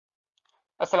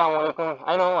अस्सलाम वालेकुम।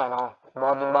 I know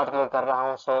बहुत दिन बाद क्लिक कर रहा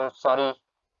हूँ, so sorry.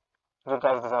 You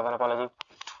guys deserve N apology.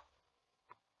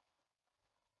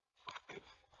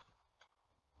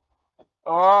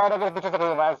 और अगर पीछे से कोई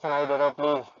आवाज सुनाई दे तो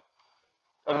please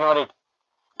ignore it.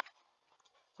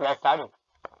 Let's start.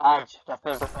 आज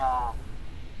कैसे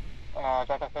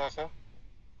क्या कहते हैं इसे,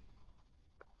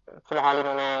 फिलहाल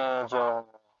इन्होंने जो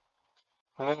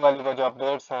न्यू वाली वो जो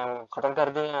अपडेट्स हैं वो खत्म कर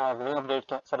दिए हैं, और न्यू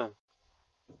अपडेट सॉरी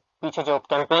पीछे जो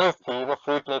कैंपेन्स थी वो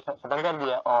फ्री प्ले खत्म कर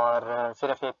दिया, और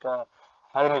सिर्फ एक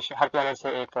हर प्लेनेट से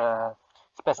एक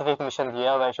स्पेसिफिक मिशन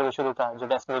दिया हुआ है शुरू शुरू का, जो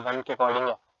डेस्टिनी 1 के अकॉर्डिंग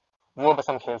है, वो बस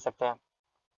हम खेल सकते हैं।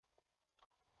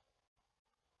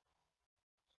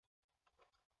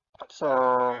 सो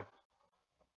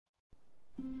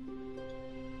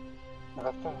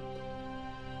देखते हैं।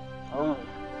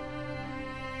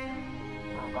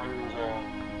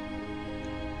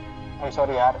 आई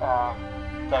सॉरी यार,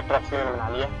 कैरेक्टर एक्चुअली मैंने बना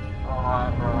लिया, और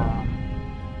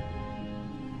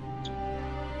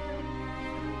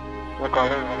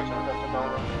रिकॉर्डिंग मैंने शुरू कर चुका हूँ,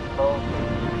 तो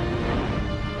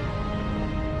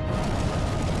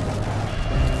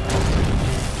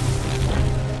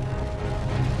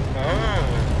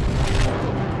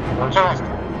इंटरेस्ट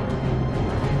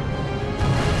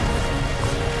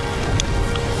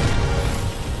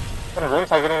पर गेम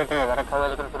साइकिल में इतना ज़्यादा रखा हुआ है,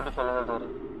 लेकिन फिर भी खेलने में दूर है।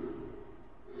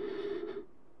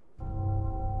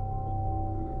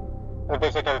 ऊपर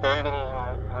से कैंपेन भी नहीं है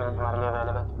हमारे लिए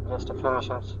available, just a few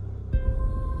missions.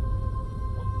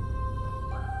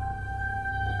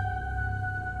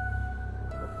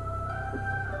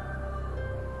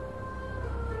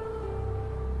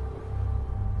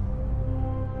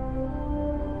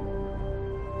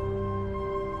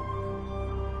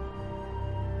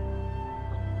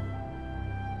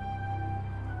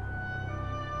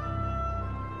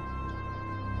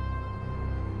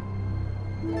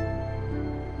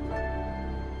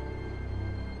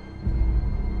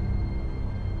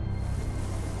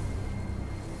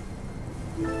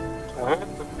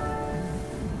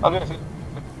 Obviously,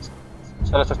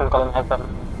 चलो सिस्टम कॉलम हैक कर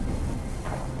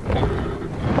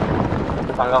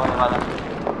पंगा होने वाला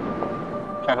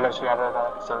ट्रैवलर शेयर का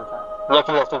सीन था। ये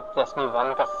एक्चुअली डेस्टिनी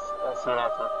 1 का सीन है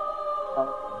ऐसे।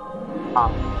 हाँ,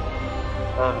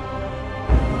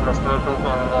 डेस्टिनी 2 के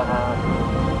अंदर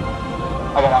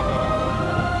अगर आप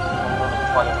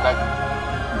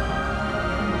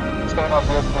इसके अंदर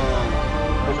ऑब्वियसली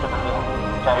दूसरे बंदे हैं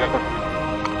ट्रैवलर को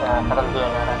खत्म किया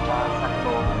जा रहा है,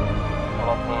 सबको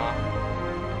रहते हैं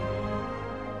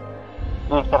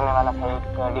यूज करने वाला था एक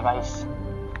डिवाइस।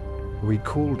 We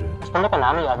called it उसका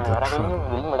नाम ही याद नहीं आ रहा, लेकिन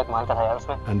बिल्कुल मड़क मानता था यार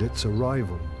उसमें। and its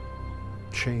arrival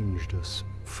changed us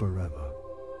forever.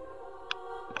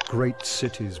 Great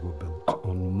cities were built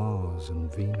on Mars and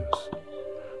Venus.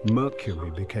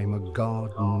 Mercury became a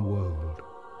garden world.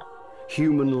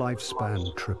 Human lifespan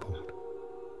tripled.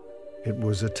 It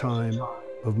was a time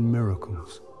of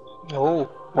miracles.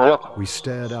 We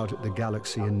stared out at the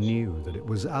galaxy and knew that it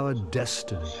was our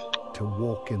destiny to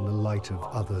walk in the light of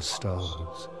other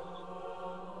stars.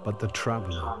 But the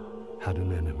traveler had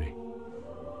an enemy.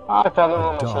 A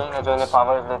darkness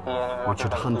which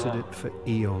had hunted it for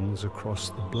eons across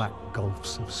the black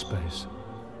gulfs of space.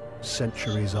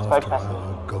 Centuries after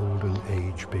our golden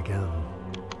age began,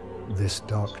 this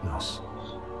darkness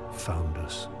found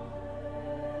us.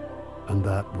 And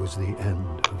that was the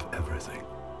end of everything.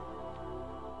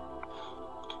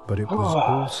 But it was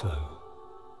also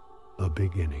a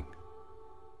beginning.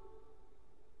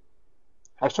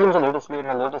 Actually मुझे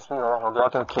latestly हो गया,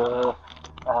 क्योंकि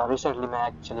recently मैं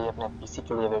actually अपने PC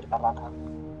के लिए wait कर रहा था,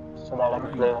 so that I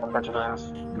can play better games.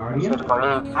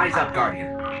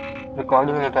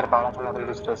 Recording नहीं कर पा रहा था मैं अपने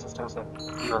दूसरे सिस्टम से।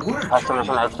 आज तो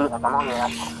मिशन आई थी, खत्म हो गया।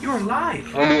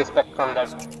 Really expect from that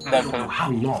thing. How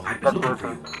long I've been looking for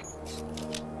you.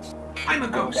 I'm a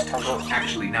ghost.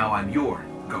 Actually, now I'm your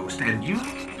ghost, and you?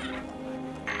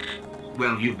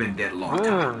 Well, you've been dead a long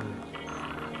time.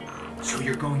 So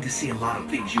you're going to see a lot of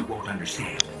things you won't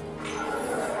understand.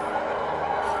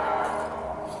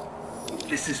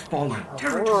 This is fallen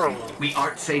territory. We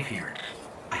aren't safe here.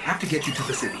 I have to get you to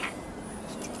the city.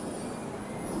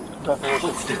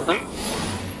 Hold still.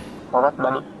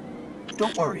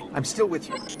 Don't worry, I'm still with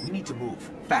you. We need to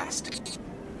move fast.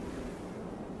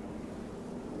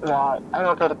 I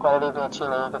know that quality भी अच्छी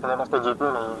नहीं है, क्योंकि मेरे पास कोई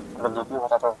GPU नहीं है। अगर GPU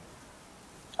होता तो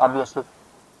obviously,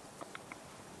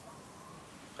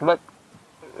 but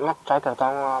मैं ट्राई करता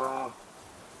हूँ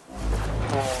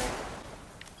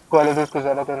क्वालिटी इसको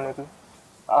ज़्यादा करने की।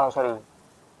 सॉरी,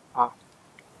 हाँ,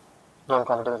 गेम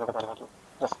क्वालिटी को ज़्यादा करने की।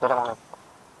 Just there amount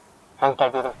hang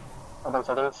type open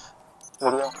settings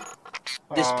video.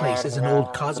 This place is an old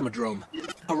cosmodrome.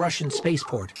 A Russian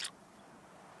spaceport.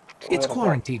 It's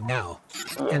quarantined now,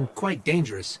 and quite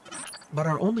dangerous. But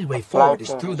our only way forward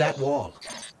is through that wall.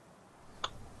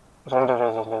 Render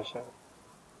resolution.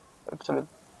 It's a bit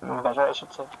better, I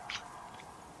should say.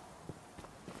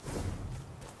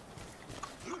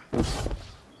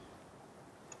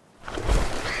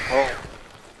 Oh.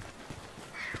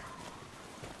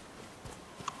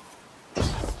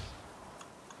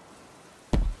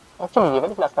 Actually ये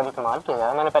वाली class का भी कमाल किया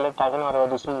है. मैंने पहले Titan और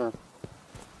दूसरी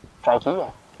ट्राई की है.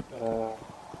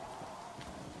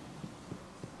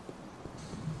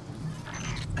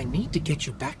 I need to get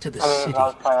you back to the city.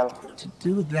 To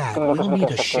do that, we'll need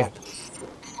a ship.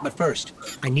 But first,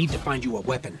 I need to find you a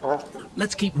weapon.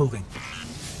 Let's keep moving.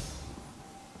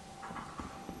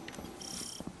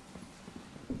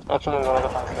 Actually, no,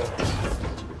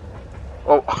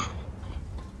 oh.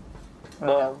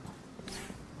 Damn.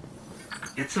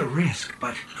 It's a risk,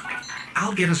 but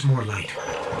I'll get us more light.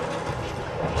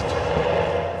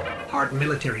 Hard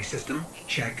military system,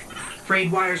 check.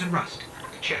 Frayed wires and rust,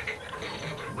 check.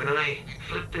 When I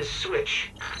flip this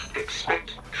switch,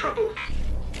 expect trouble.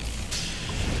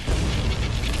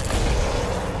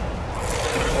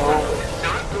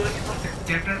 Not good.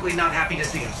 They're definitely not happy to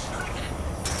see us.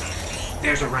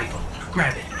 There's a rifle.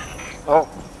 Grab it. Oh.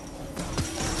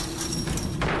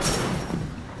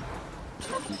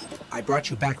 I brought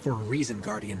you back for a reason,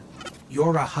 Guardian.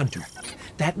 You're a hunter.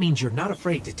 That means you're not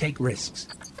afraid to take risks.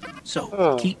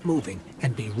 So, keep moving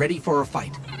and be ready for a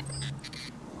fight.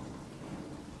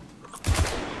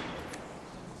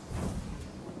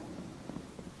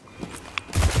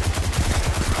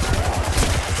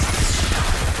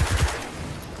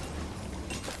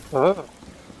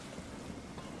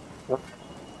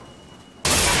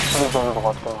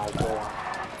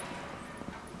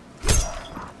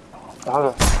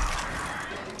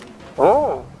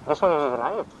 Oh, this one is a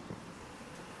knife.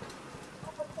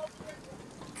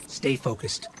 Stay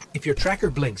focused. If your tracker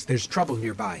blinks, there's trouble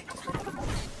nearby.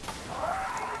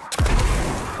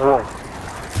 Oh.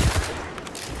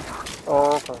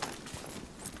 Okay.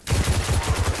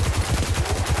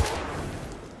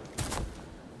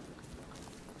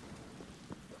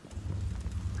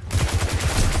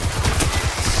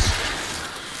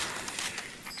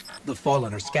 The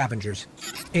Fallen are scavengers.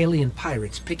 Alien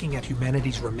pirates picking at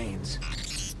humanity's remains.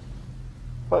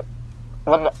 What?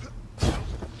 What the?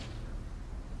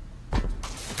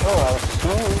 Oh, I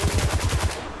see.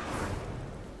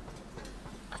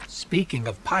 Speaking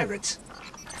of pirates,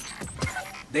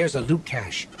 there's a loot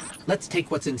cache. Let's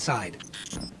take what's inside.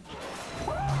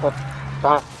 What?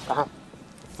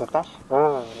 Loot cache?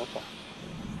 Oh, loot cache.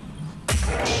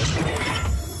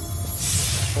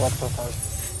 What's inside?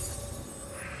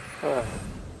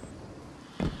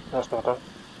 That's better.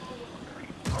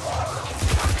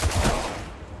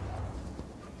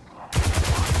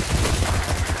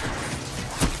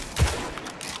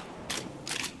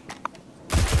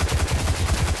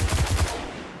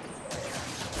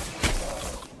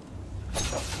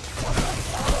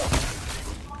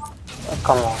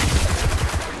 Come on.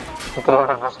 You can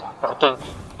remember this. Okay.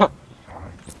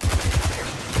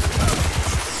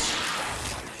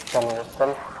 Come here,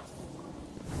 son.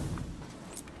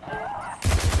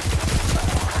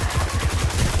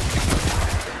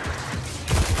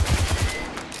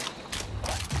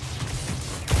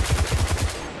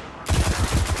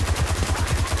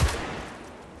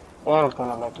 And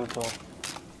gonna let you go.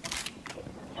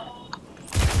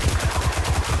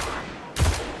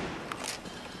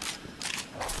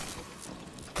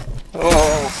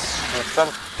 Oh, listen.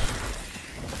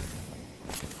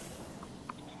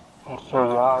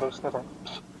 यार उसने तो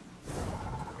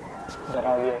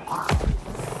डरा दिया.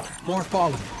 More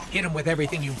Fallen. Hit him with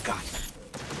everything you've got.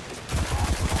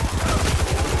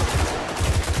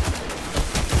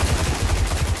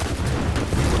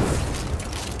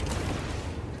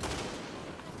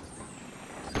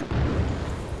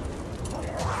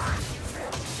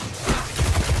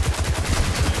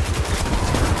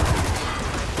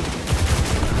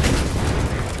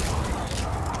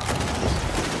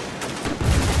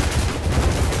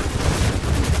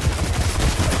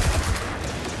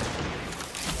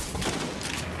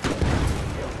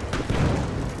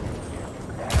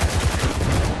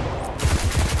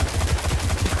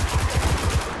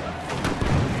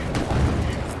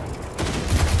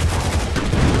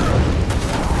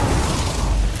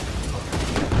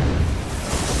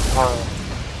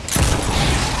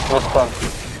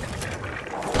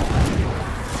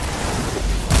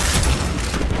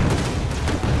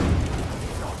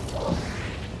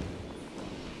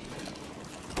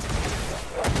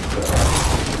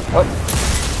 What?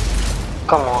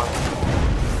 Come on.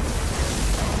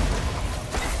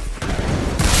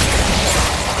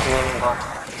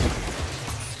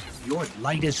 Your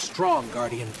light is strong,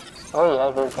 Guardian. Oh yeah,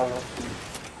 it is.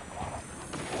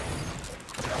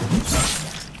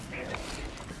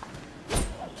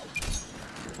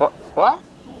 What? What?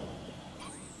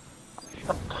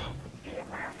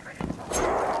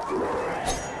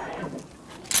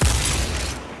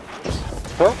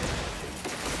 Huh?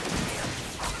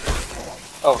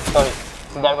 Oh,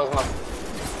 sorry. That was my...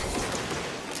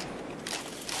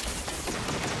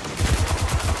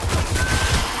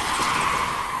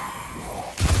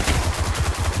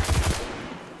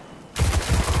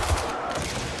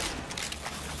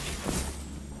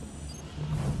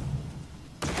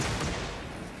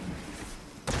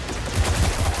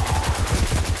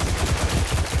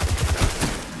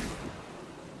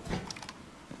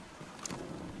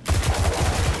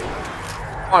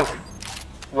 on.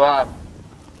 Wow.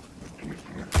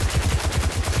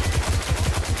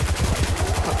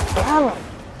 Damn it.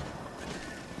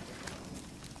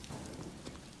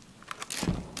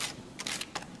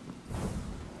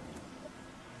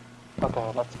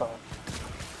 Okay, let's go.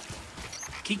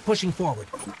 Keep pushing forward.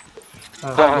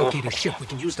 Damn. Locate a ship we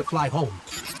can use to fly home.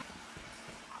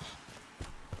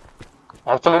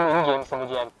 Actually, in game से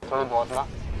मुझे थोड़ी बहुत ना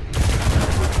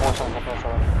motion sickness हो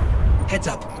रही है. Heads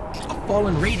up. A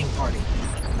fallen raiding party.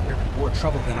 They're in more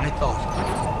trouble than I thought.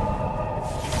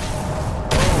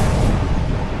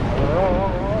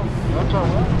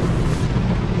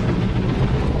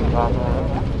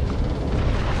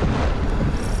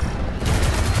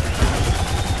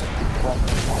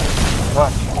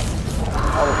 What?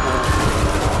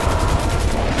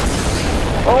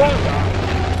 Oh!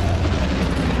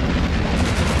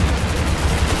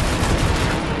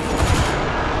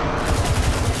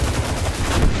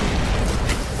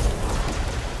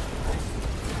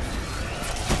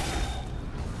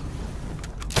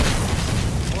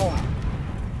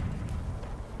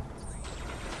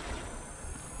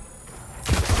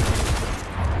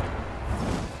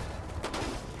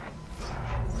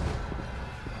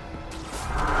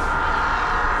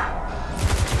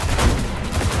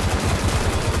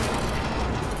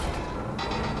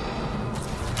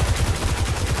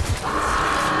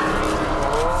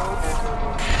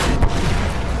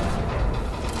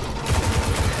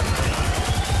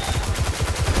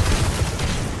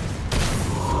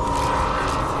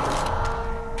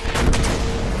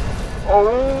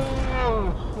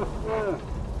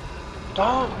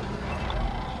 Dog.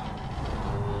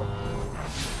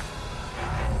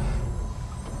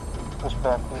 Push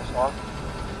back, please. Off.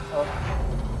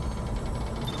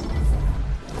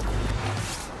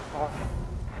 Oh.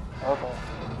 Okay.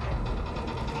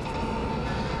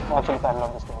 Actually, I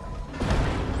love this game.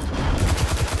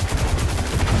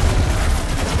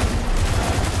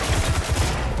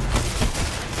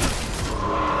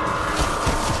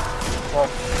 What?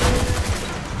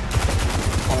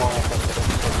 Come on,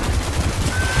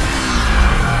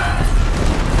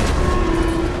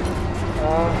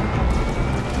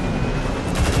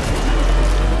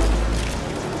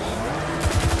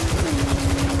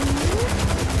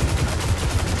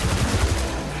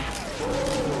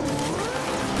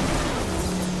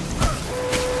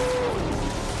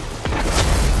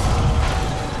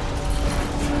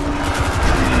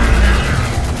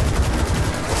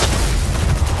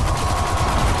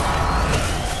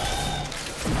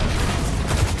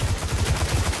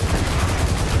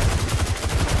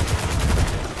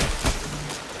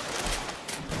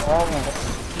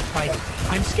 Keep fighting.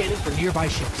 I'm scanning for nearby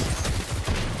ships.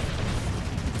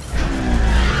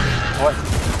 what?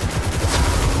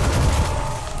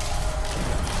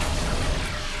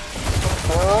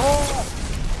 Oh.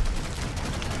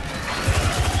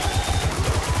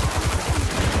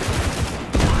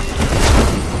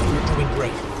 You're doing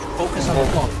great. Focus on the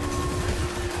fog.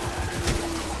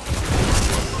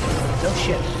 No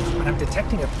ship, but I'm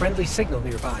detecting a friendly signal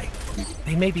nearby.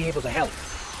 They may be able to help.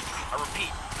 I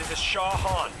repeat, this is Shah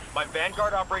Han. My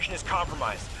Vanguard operation is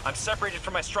compromised. I'm separated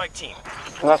from my strike team.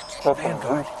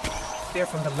 Vanguard? They're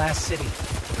from the last city.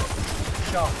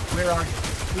 Shaw, where are you?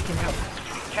 We can help.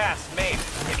 Cass, Maeve,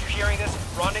 if you're hearing this,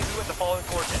 rendezvous at the following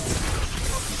coordinates.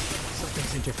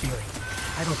 Something's interfering.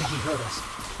 I don't think he heard us,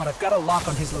 but I've got a lock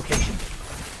on his location.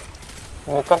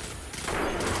 Okay.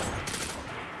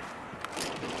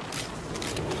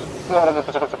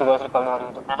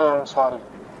 I'm sorry.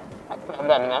 I'm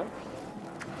done, man.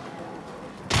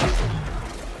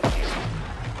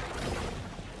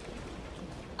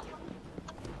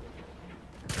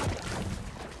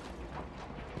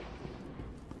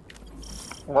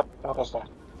 What is that?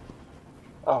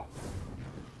 Oh.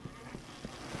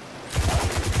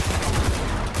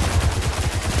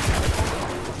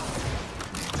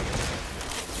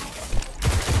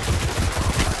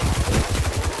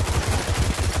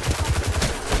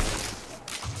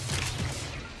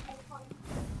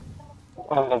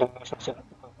 I'm getting motion sickness.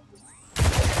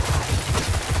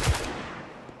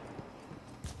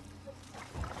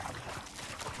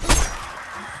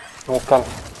 निकल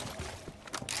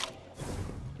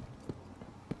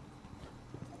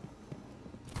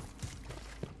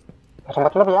अरे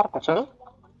मतलब यार कुछ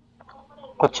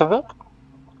भी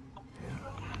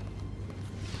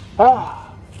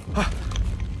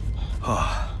Oh,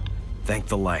 thank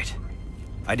the light.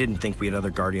 I didn't think we had other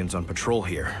Guardians on patrol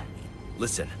here.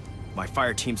 Listen, my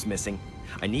fire team's missing.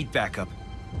 I need backup,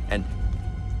 and...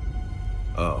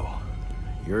 Oh,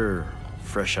 you're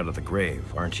fresh out of the grave,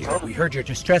 aren't you? We heard your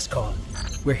distress call.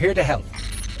 We're here to help.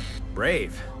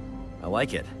 Brave. I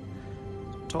like it.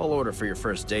 Tall order for your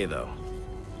first day, though.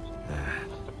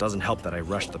 Doesn't help that I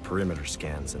rushed the perimeter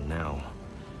scans, and now...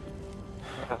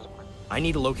 I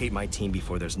need to locate my team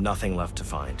before there's nothing left to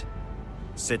find.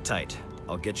 Sit tight.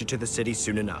 I'll get you to the city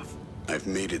soon enough. I've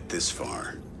made it this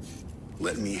far.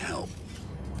 Let me help.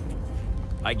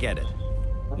 I get it.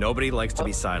 Nobody likes to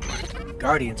be sidelined.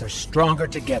 Guardians are stronger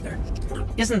together.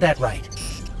 Isn't that right?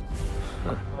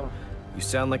 You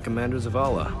sound like Commander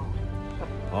Zavala.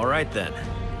 All right then.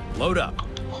 Load up.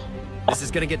 This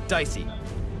is gonna get dicey.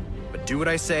 But do what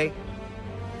I say,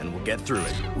 and we'll get through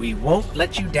it. We won't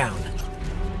let you down.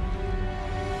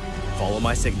 Follow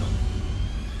my signal.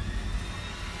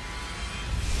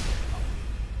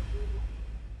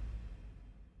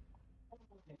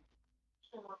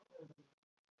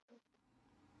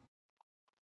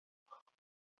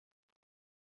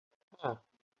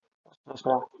 What's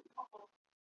now?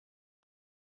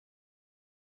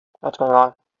 What's going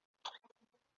on?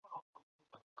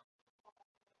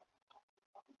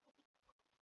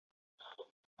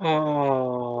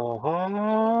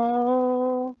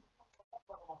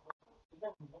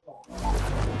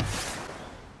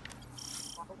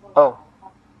 Oh,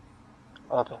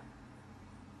 okay.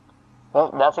 Well,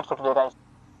 that's it for today, guys.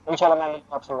 इंशाल्लाह मैं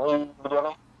आपसे नई video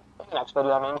में next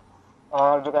video में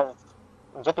और जो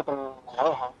people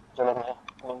नए हैं जो लोग नए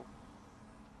हैं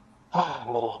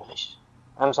मेरी इंग्लिश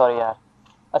आई एम सॉरी यार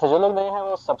अच्छा जो लोग नए हैं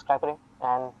वो सब्सक्राइब करें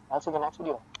and I will see you in the next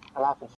video अल्लाह हाफिज़